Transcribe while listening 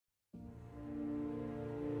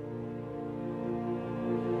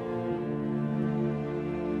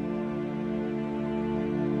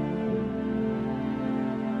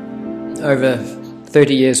over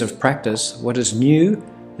 30 years of practice, what is new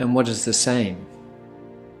and what is the same?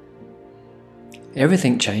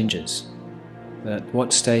 Everything changes, but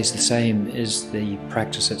what stays the same is the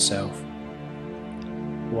practice itself.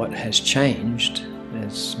 What has changed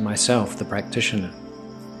is myself, the practitioner.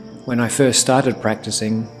 When I first started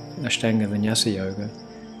practicing Ashtanga Vinyasa Yoga,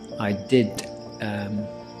 I did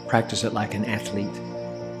practice it like an athlete.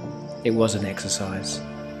 It was an exercise.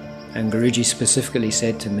 And Guruji specifically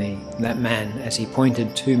said to me, that man, as he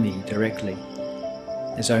pointed to me directly,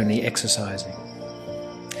 is only exercising.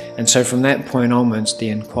 And so from that point onwards, the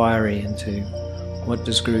inquiry into what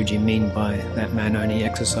does Guruji mean by that man only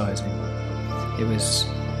exercising, it was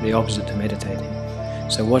the opposite to meditating.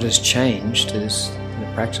 So what has changed is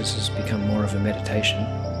the practice has become more of a meditation,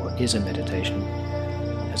 or is a meditation,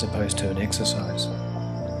 as opposed to an exercise.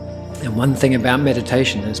 And one thing about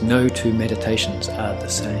meditation is no two meditations are the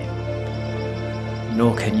same,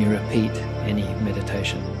 nor can you repeat any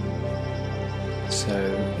meditation.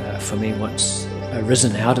 So for me, what's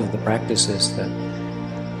arisen out of the practice is that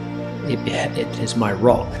it is my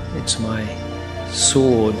rock, it's my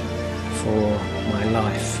sword for my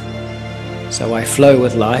life. So I flow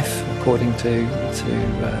with life according to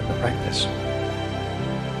the practice.